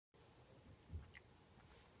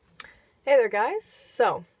Hey there, guys.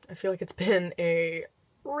 So, I feel like it's been a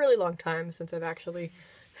really long time since I've actually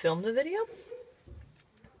filmed a video,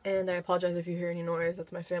 and I apologize if you hear any noise.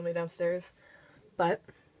 That's my family downstairs. But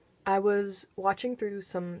I was watching through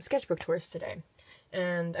some sketchbook tours today,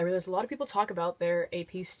 and I realized a lot of people talk about their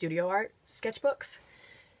AP Studio Art sketchbooks,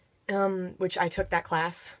 which I took that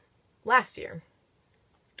class last year,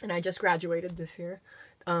 and I just graduated this year.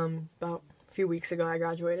 About a few weeks ago, I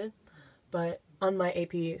graduated. But on my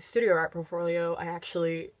AP Studio Art portfolio, I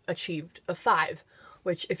actually achieved a 5,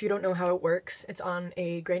 which, if you don't know how it works, it's on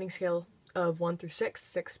a grading scale of 1 through 6,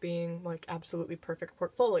 6 being like absolutely perfect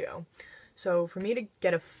portfolio. So for me to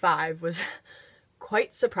get a 5 was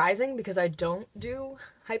quite surprising because I don't do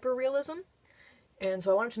hyperrealism. And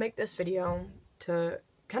so I wanted to make this video to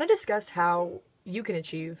kind of discuss how you can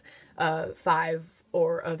achieve a 5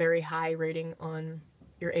 or a very high rating on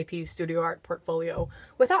your AP Studio Art portfolio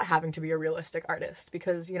without having to be a realistic artist,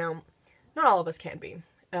 because, not all of us can be.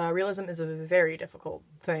 Realism is a very difficult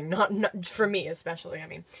thing, not for me especially. I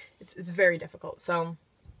mean, it's very difficult. So,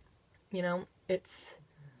 it's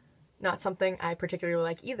not something I particularly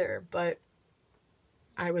like either, but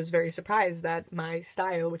I was very surprised that my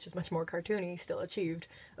style, which is much more cartoony, still achieved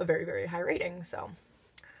a very, very high rating. So,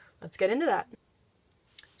 let's get into that.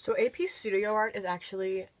 So, AP Studio Art is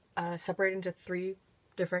actually separated into 3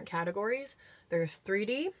 different categories. There's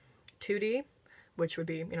 3D, 2D, which would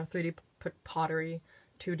be, 3D pottery,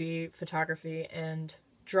 2D photography, and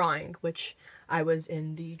drawing, which I was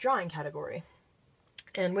in the drawing category.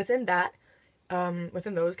 And within that,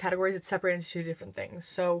 within those categories, it's separated into 2 different things.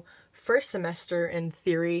 So, first semester in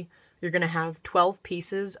theory, you're going to have 12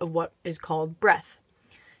 pieces of what is called breath.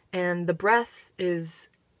 And the breath is,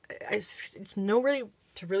 it's no really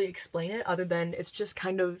to really explain it other than it's just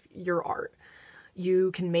kind of your art.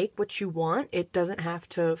 You can make what you want. It doesn't have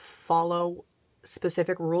to follow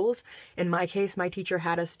specific rules. In my case, my teacher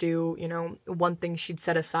had us do, one thing she'd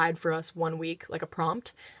set aside for us one week, like a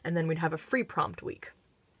prompt, and then we'd have a free prompt week.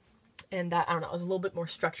 And that, I don't know, it was a little bit more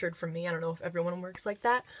structured for me. I don't know if everyone works like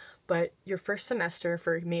that, but your first semester,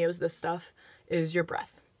 for me, it was this stuff, is your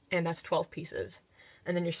breath. And that's 12 pieces.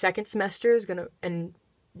 And then your second semester is going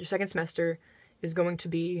to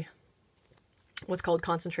be what's called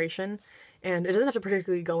concentration. And it doesn't have to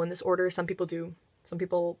particularly go in this order. Some people do. Some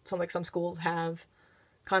schools have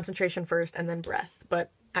concentration first and then breath. But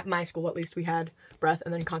at my school, at least, we had breath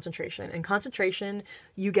and then concentration. And concentration,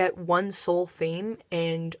 you get one sole theme,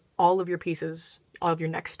 and all of your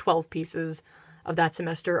next 12 pieces of that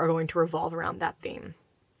semester are going to revolve around that theme.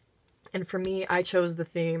 And for me, I chose the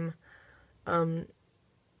theme,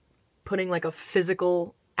 putting like a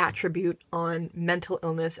physical attribute on mental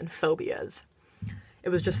illness and phobias. It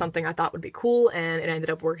was just something I thought would be cool, and it ended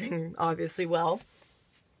up working obviously well.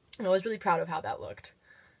 And I was really proud of how that looked.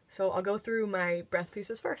 So I'll go through my breath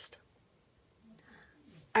pieces first.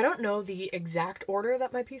 I don't know the exact order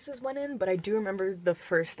that my pieces went in, but I do remember the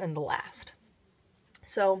first and the last.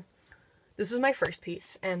 So this is my first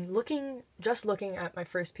piece, and just looking at my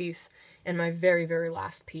first piece and my very, very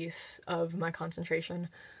last piece of my concentration,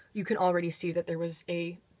 you can already see that there was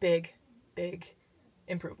a big, big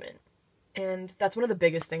improvement. And that's one of the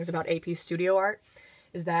biggest things about AP Studio Art,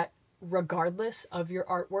 is that regardless of your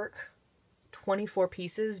artwork, 24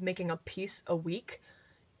 pieces, making a piece a week,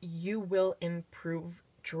 you will improve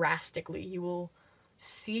drastically. You will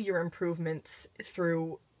see your improvements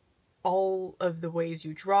through all of the ways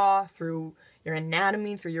you draw, through your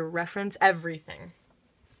anatomy, through your reference, everything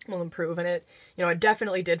will improve. And it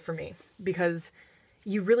definitely did for me, because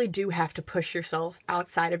you really do have to push yourself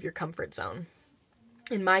outside of your comfort zone.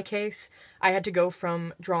 In my case, I had to go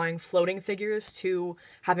from drawing floating figures to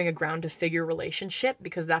having a ground-to-figure relationship,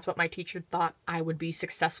 because that's what my teacher thought I would be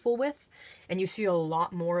successful with. And you see a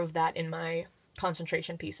lot more of that in my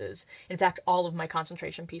concentration pieces. In fact, all of my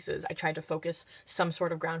concentration pieces, I tried to focus some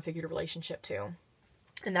sort of ground-figure relationship to.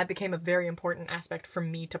 And that became a very important aspect for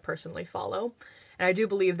me to personally follow. And I do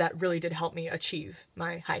believe that really did help me achieve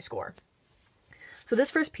my high score. So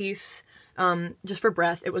this first piece, just for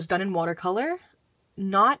breath, it was done in watercolor.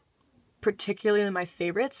 Not particularly my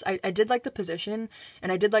favorites. I did like the position, and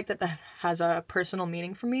I did like that has a personal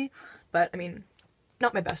meaning for me, but I mean,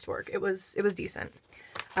 not my best work. It was decent.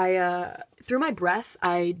 Through my breath,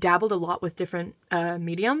 I dabbled a lot with different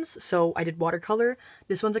mediums. So I did watercolor.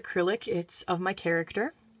 This one's acrylic. It's of my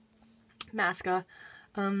character, Masca.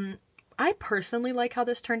 I personally like how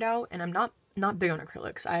this turned out, and I'm not big on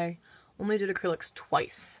acrylics. I only did acrylics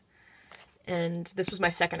twice. And this was my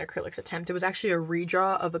second acrylics attempt. It was actually a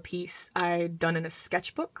redraw of a piece I'd done in a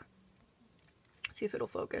sketchbook. See if it'll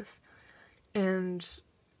focus. And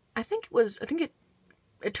I think it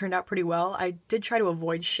it turned out pretty well. I did try to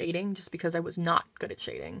avoid shading just because I was not good at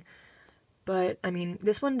shading. But, I mean,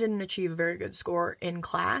 this one didn't achieve a very good score in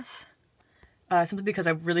class. Simply because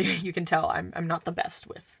I really, you can tell I'm not the best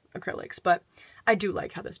with acrylics. But I do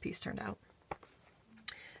like how this piece turned out.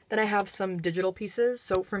 Then I have some digital pieces.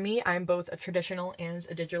 So for me, I'm both a traditional and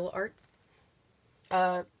a digital art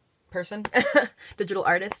person. Digital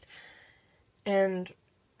artist. And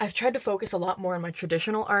I've tried to focus a lot more on my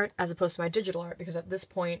traditional art as opposed to my digital art, because at this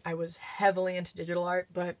point I was heavily into digital art,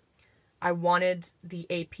 but I wanted the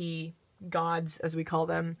AP gods, as we call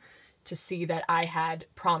them, to see that I had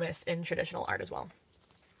promise in traditional art as well.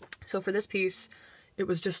 So for this piece, it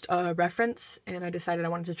was just a reference, and I decided I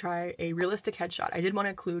wanted to try a realistic headshot. I did want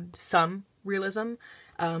to include some realism.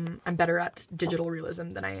 I'm better at digital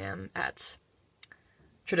realism than I am at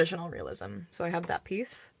traditional realism. So I have that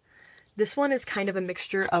piece. This one is kind of a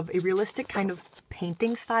mixture of a realistic kind of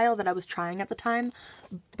painting style that I was trying at the time,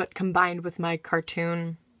 but combined with my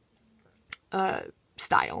cartoon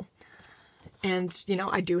style. And, you know,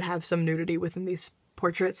 I do have some nudity within these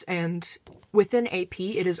portraits, and within AP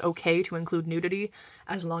it is okay to include nudity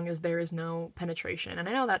as long as there is no penetration. And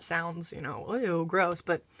I know that sounds, you know, ew, gross,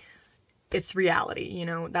 but it's reality, you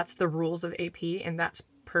know, that's the rules of AP, and that's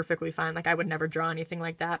perfectly fine. Like, I would never draw anything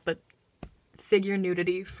like that, but figure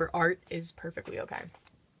nudity for art is perfectly okay.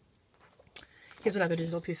 Here's another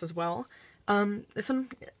digital piece as well. This one,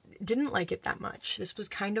 didn't like it that much. This was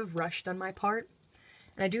kind of rushed on my part,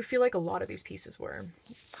 and I do feel like a lot of these pieces were.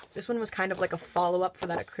 This one was kind of like a follow-up for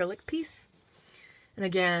that acrylic piece. And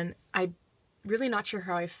again, I'm really not sure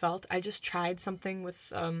how I felt. I just tried something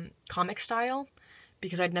with comic style,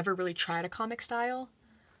 because I'd never really tried a comic style.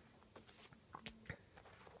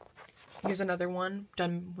 Here's another one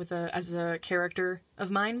done with as a character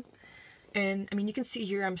of mine. And, I mean, you can see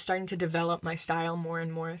here I'm starting to develop my style more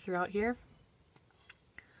and more throughout here.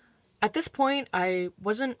 At this point, I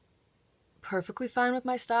wasn't perfectly fine with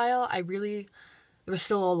my style. There was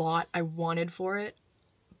still a lot I wanted for it,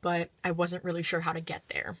 but I wasn't really sure how to get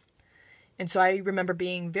there. And so I remember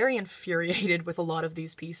being very infuriated with a lot of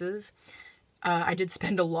these pieces. I did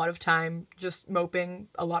spend a lot of time just moping,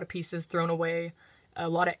 a lot of pieces thrown away, a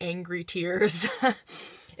lot of angry tears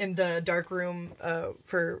in the dark room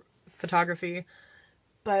for photography,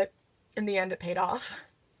 but in the end it paid off.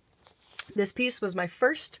 This piece was my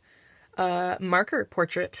first marker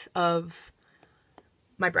portrait of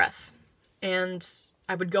my breath, and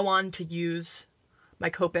I would go on to use my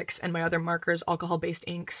Copics and my other markers, alcohol-based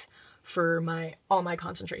inks, for all my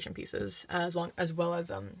concentration pieces, as well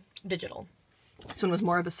as digital. This one was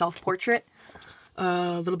more of a self-portrait.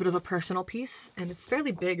 A little bit of a personal piece, and it's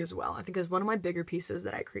fairly big as well. I think it's one of my bigger pieces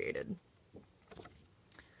that I created.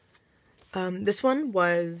 This one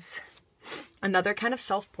was another kind of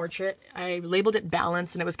self-portrait. I labeled it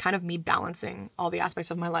Balance, and it was kind of me balancing all the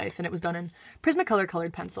aspects of my life, and it was done in Prismacolor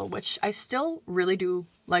colored pencil, which I still really do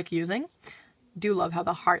like using. Do love how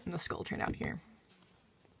the heart and the skull turned out here.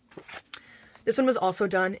 This one was also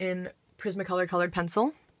done in Prismacolor colored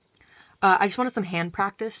pencil. I just wanted some hand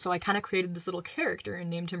practice, so I kind of created this little character and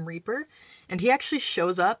named him Reaper. And he actually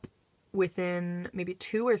shows up within maybe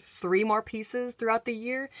 2 or 3 more pieces throughout the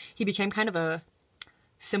year. He became kind of a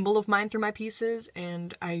symbol of mine through my pieces,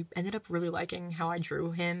 and I ended up really liking how I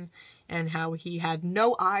drew him and how he had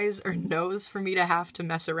no eyes or nose for me to have to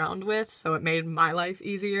mess around with, so it made my life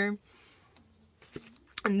easier.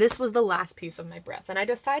 And this was the last piece of my breath, and I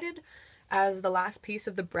decided as the last piece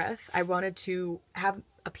of the breath, I wanted to have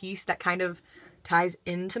a piece that kind of ties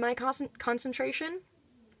into my concentration.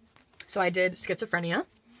 So I did schizophrenia.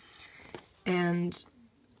 And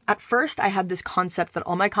at first I had this concept that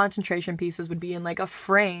all my concentration pieces would be in like a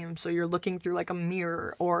frame, so you're looking through like a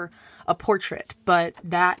mirror or a portrait, but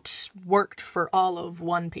that worked for all of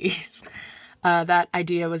one piece. That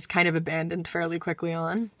idea was kind of abandoned fairly quickly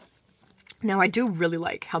on. Now I do really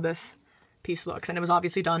like how this piece looks, and it was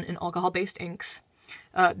obviously done in alcohol-based inks.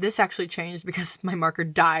 This actually changed because my marker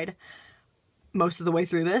died most of the way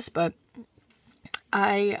through this, but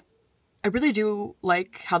I really do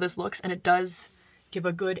like how this looks, and it does give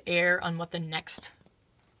a good air on what the next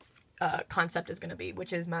concept is going to be,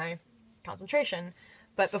 which is my concentration.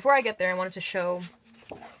 But before I get there, I wanted to show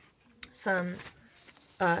some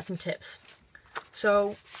tips.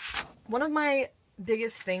 So one of my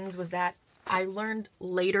biggest things was that I learned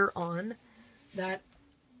later on that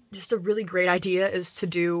just a really great idea is to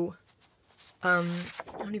do, I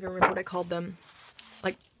don't even remember what I called them,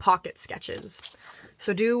 like pocket sketches.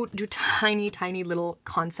 So do tiny, tiny little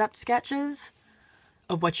concept sketches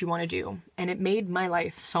of what you want to do. And it made my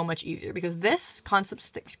life so much easier because this concept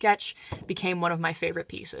sketch became one of my favorite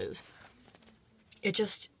pieces. it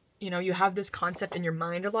just, you have this concept in your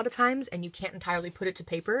mind a lot of times and you can't entirely put it to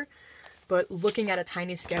paper, but looking at a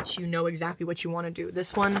tiny sketch, you know exactly what you want to do.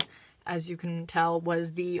 This one, as you can tell,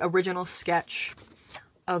 was the original sketch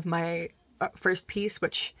of my first piece,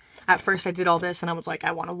 which at first I did all this and I was like,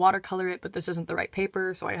 I want to watercolor it, but this isn't the right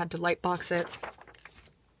paper, so I had to lightbox it.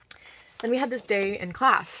 Then we had this day in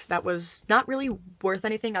class that was not really worth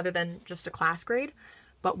anything other than just a class grade,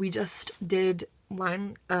 but we just did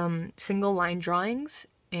single line drawings,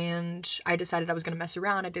 and I decided I was going to mess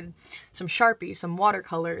around. I did some Sharpie, some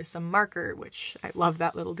watercolor, some marker, which I love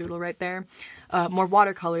that little doodle right there, more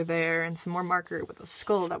watercolor there, and some more marker with a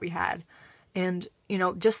skull that we had. And,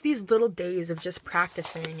 just these little days of just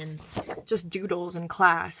practicing and just doodles in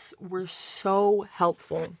class were so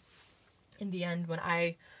helpful in the end when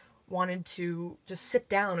I wanted to just sit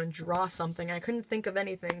down and draw something. I couldn't think of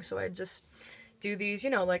anything, so I'd just do these,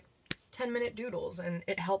 like 10-minute doodles, and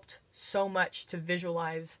it helped so much to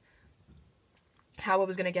visualize how I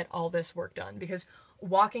was going to get all this work done, because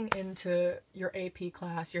walking into your AP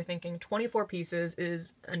class, you're thinking 24 pieces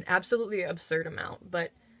is an absolutely absurd amount,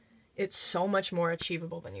 but it's so much more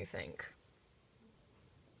achievable than you think.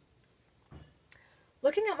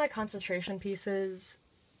 Looking at my concentration pieces,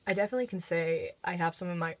 I definitely can say I have some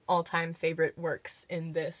of my all-time favorite works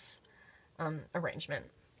in this arrangement.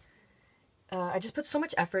 I just put so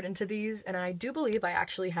much effort into these, and I do believe I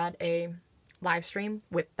actually had a live stream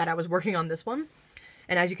that I was working on this one.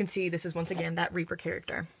 And as you can see, this is once again that Reaper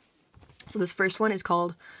character. So this first one is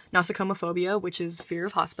called Nosocomophobia, which is fear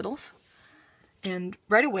of hospitals. And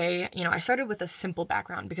right away, I started with a simple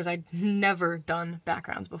background because I'd never done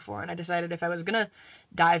backgrounds before, and I decided if I was gonna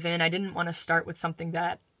dive in, I didn't want to start with something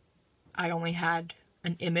that I only had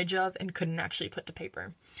an image of and couldn't actually put to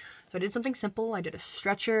paper. So I did something simple. I did a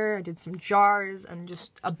stretcher, I did some jars, and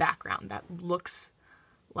just a background that looks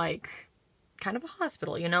like kind of a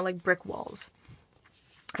hospital, like brick walls.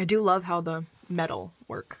 I do love how the metal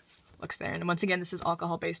work looks there. And once again, this is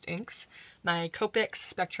alcohol-based inks, my Copic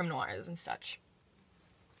Spectrum Noirs and such.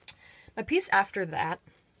 My piece after that,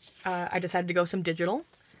 I decided to go some digital,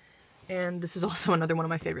 and this is also another one of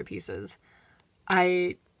my favorite pieces.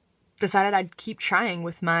 I decided I'd keep trying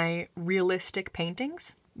with my realistic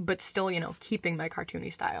paintings, but still, keeping my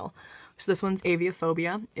cartoony style. So this one's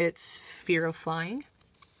Aviophobia. It's fear of flying.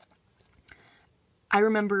 I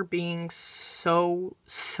remember being so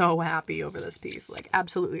happy over this piece, like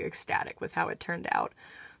absolutely ecstatic with how it turned out,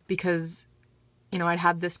 because I'd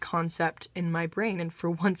had this concept in my brain, and for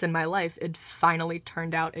once in my life, it finally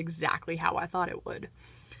turned out exactly how I thought it would.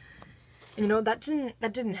 And that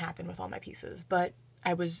didn't happen with all my pieces, but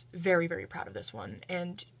I was very, very proud of this one,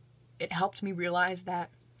 and it helped me realize that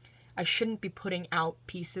I shouldn't be putting out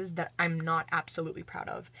pieces that I'm not absolutely proud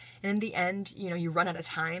of. And in the end, you run out of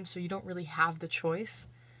time, so you don't really have the choice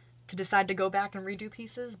to decide to go back and redo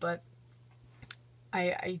pieces, but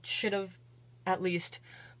I should have at least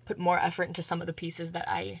put more effort into some of the pieces that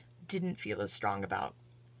I didn't feel as strong about.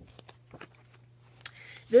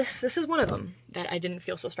 This is one of them that I didn't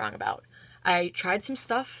feel so strong about. I tried some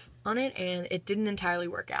stuff on it, and it didn't entirely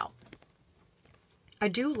work out. I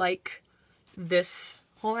do like this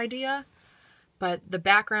whole idea, but the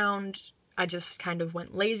background, I just kind of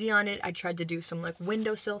went lazy on it. I tried to do some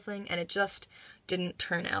windowsill thing, and it just didn't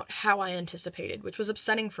turn out how I anticipated, which was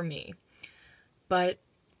upsetting for me. But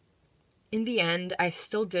in the end, I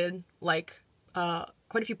still did like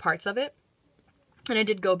quite a few parts of it, and I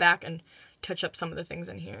did go back and touch up some of the things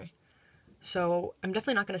in here. So I'm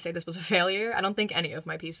definitely not going to say this was a failure. I don't think any of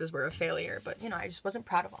my pieces were a failure, but I just wasn't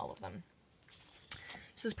proud of all of them.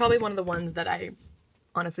 This is probably one of the ones that I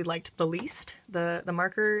honestly liked the least. The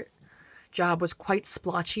marker job was quite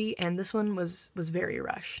splotchy, and this one was very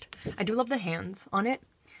rushed. I do love the hands on it.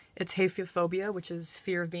 It's Hapiophobia, which is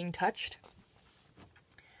fear of being touched.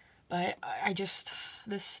 But I just,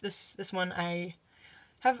 this one, I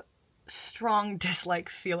have strong dislike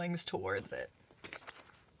feelings towards it.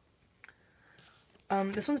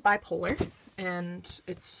 This one's Bipolar, and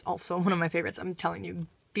it's also one of my favorites. I'm telling you,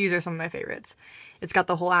 these are some of my favorites. It's got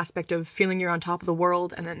the whole aspect of feeling you're on top of the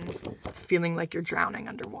world and then feeling like you're drowning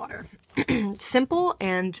underwater. Simple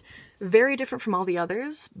and very different from all the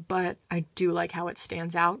others, but I do like how it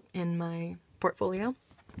stands out in my portfolio.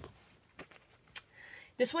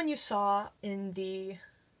 This one you saw in the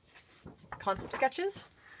concept sketches,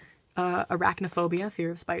 Arachnophobia,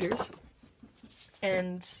 fear of spiders,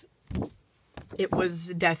 and it was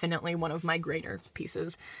definitely one of my greater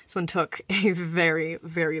pieces. This one took a very,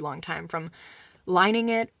 very long time, from lining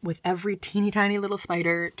it with every teeny tiny little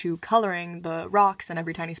spider to coloring the rocks and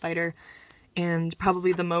every tiny spider, and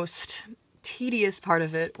probably the most tedious part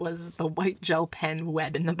of it was the white gel pen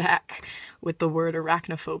web in the back with the word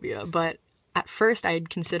arachnophobia. But at first I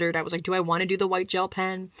was like, do I want to do the white gel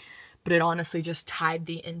pen? But it honestly just tied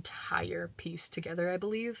the entire piece together, I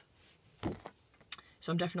believe.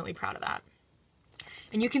 So I'm definitely proud of that.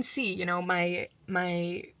 And you can see, you know, my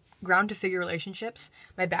ground to figure relationships,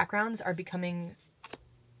 my backgrounds are becoming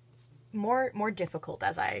more difficult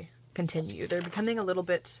as I continue. They're becoming a little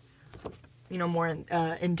bit, you know, more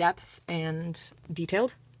in depth and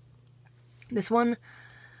detailed. This one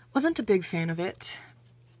wasn't a big fan of it.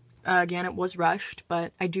 Again, it was rushed,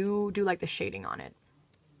 but I do like the shading on it.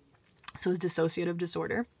 So it's dissociative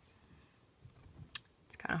disorder.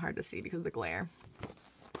 It's kind of hard to see because of the glare.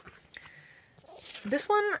 This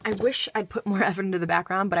one, I wish I'd put more effort into the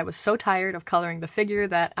background, but I was so tired of coloring the figure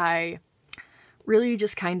that I really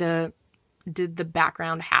just kind of did the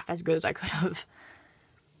background half as good as I could have.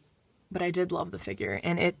 But I did love the figure,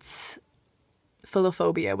 and it's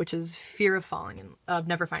philophobia, which is fear of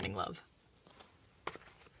never finding love.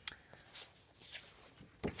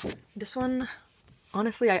 This one,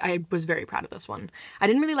 honestly, I was very proud of this one. I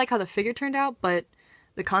didn't really like how the figure turned out, but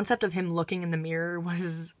the concept of him looking in the mirror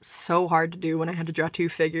was so hard to do when I had to draw two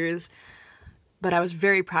figures. But I was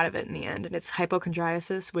very proud of it in the end, and it's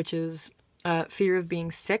hypochondriasis, which is fear of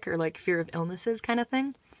being sick, or like fear of illnesses kind of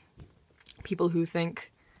thing. People who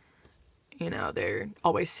think, you know, they're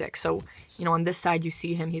always sick. So, you know, on this side you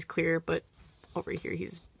see him, he's clear, but over here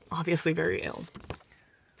he's obviously very ill.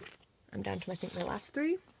 I'm down to, I think, my last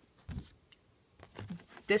three.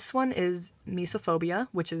 This one is mesophobia,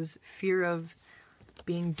 which is fear of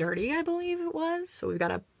being dirty, I believe it was. So we've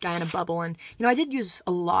got a guy in a bubble, and, you know, I did use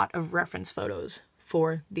a lot of reference photos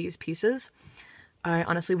for these pieces. I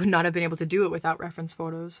honestly would not have been able to do it without reference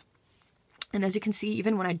photos. And as you can see,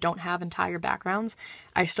 even when I don't have entire backgrounds,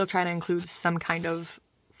 I still try to include some kind of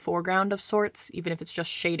foreground of sorts, even if it's just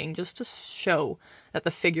shading, just to show that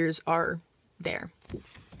the figures are there.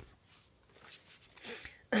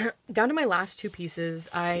 Down to my last two pieces,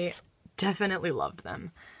 I definitely loved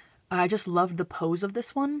them. I just loved the pose of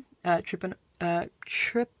this one,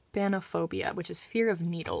 trypanophobia, which is fear of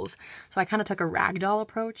needles. So I kind of took a ragdoll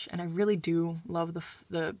approach, and I really do love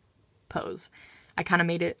the pose. I kind of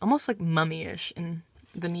made it almost like mummy-ish in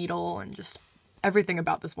the needle, and just everything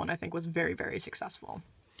about this one I think was very, very successful.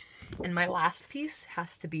 And my last piece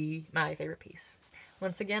has to be my favorite piece.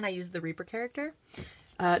 Once again, I used the Reaper character.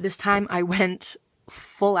 This time I went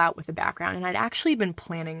full out with the background, and I'd actually been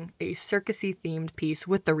planning a circusy themed piece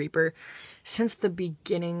with the Reaper since the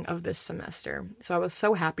beginning of this semester. So I was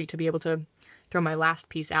so happy to be able to throw my last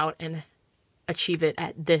piece out and achieve it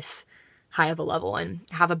at this high of a level and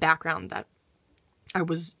have a background that I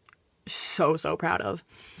was so proud of.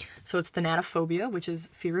 So it's thanatophobia, which is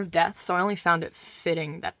fear of death. So I only found it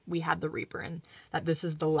fitting that we had the Reaper and that this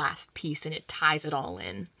is the last piece and it ties it all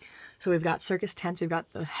in. So we've got circus tents, we've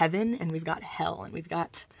got the heaven, and we've got hell, and we've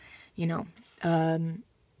got, you know,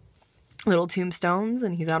 little tombstones,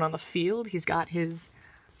 and he's out on the field. He's got his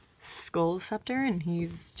skull scepter, and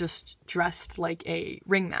he's just dressed like a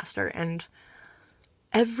ringmaster. And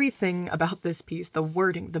everything about this piece, the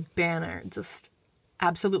wording, the banner, just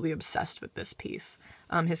absolutely obsessed with this piece.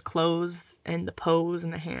 His clothes and the pose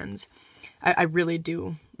and the hands. I really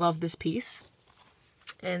do love this piece.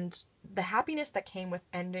 And the happiness that came with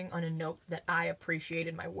ending on a note that I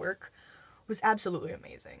appreciated my work was absolutely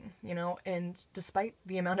amazing, you know, and despite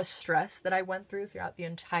the amount of stress that I went through throughout the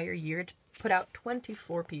entire year to put out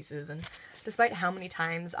 24 pieces, and despite how many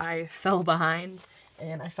times I fell behind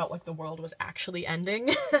and I felt like the world was actually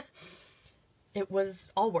ending, it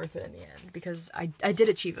was all worth it in the end, because I did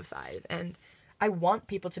achieve a 5, and I want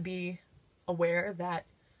people to be aware that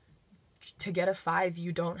to get a 5,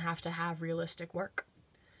 you don't have to have realistic work.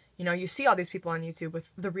 You know, you see all these people on YouTube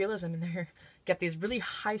with the realism, and they get these really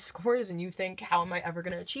high scores, and you think, how am I ever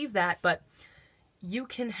going to achieve that? But you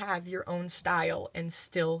can have your own style and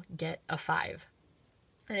still get a 5.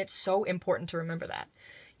 And it's so important to remember that.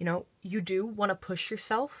 You know, you do want to push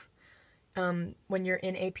yourself when you're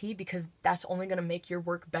in AP, because that's only going to make your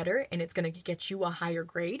work better, and it's going to get you a higher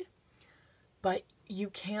grade. But you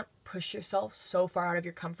can't push yourself so far out of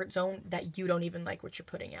your comfort zone that you don't even like what you're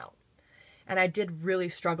putting out. And I did really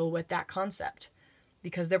struggle with that concept,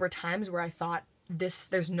 because there were times where I thought,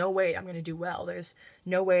 there's no way I'm going to do well. There's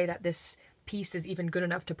no way that this piece is even good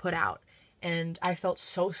enough to put out. And I felt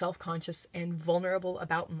so self-conscious and vulnerable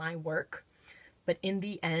about my work. But in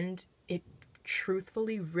the end, it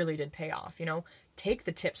truthfully really did pay off. You know, take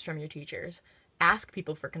the tips from your teachers. Ask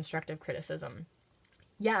people for constructive criticism.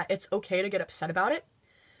 Yeah, it's okay to get upset about it,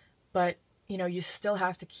 but, you know, you still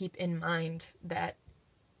have to keep in mind that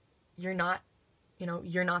you're not,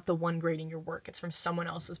 you're not the one grading your work. It's from someone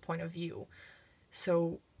else's point of view.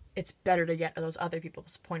 So it's better to get those other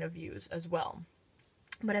people's point of views as well.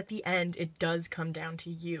 But at the end, it does come down to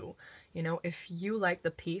you. If you like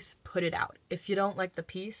the piece, put it out. If you don't like the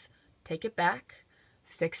piece, take it back,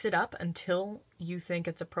 fix it up until you think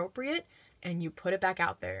it's appropriate, and you put it back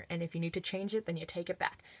out there. And if you need to change it, then you take it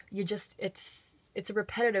back. It's a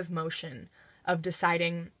repetitive motion of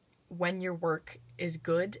deciding when your work is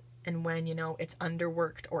good and when, it's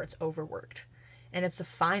underworked or it's overworked. And it's a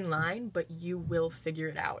fine line, but you will figure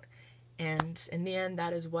it out. And in the end,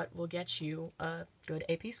 that is what will get you a good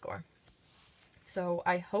AP score. So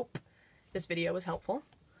I hope this video was helpful.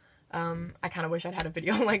 I kind of wish I'd had a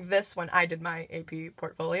video like this when I did my AP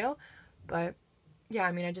portfolio. But yeah,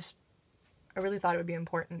 I mean, I really thought it would be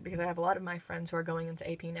important because I have a lot of my friends who are going into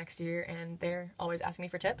AP next year and they're always asking me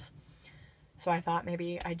for tips. So I thought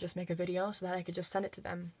maybe I'd just make a video so that I could just send it to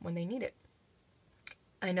them when they need it.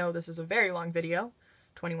 I know this is a very long video,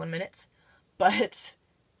 21 minutes, but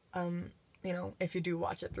if you do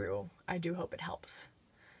watch it through, I do hope it helps.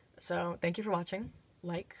 So thank you for watching.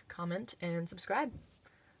 Like, comment, and subscribe.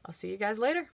 I'll see you guys later.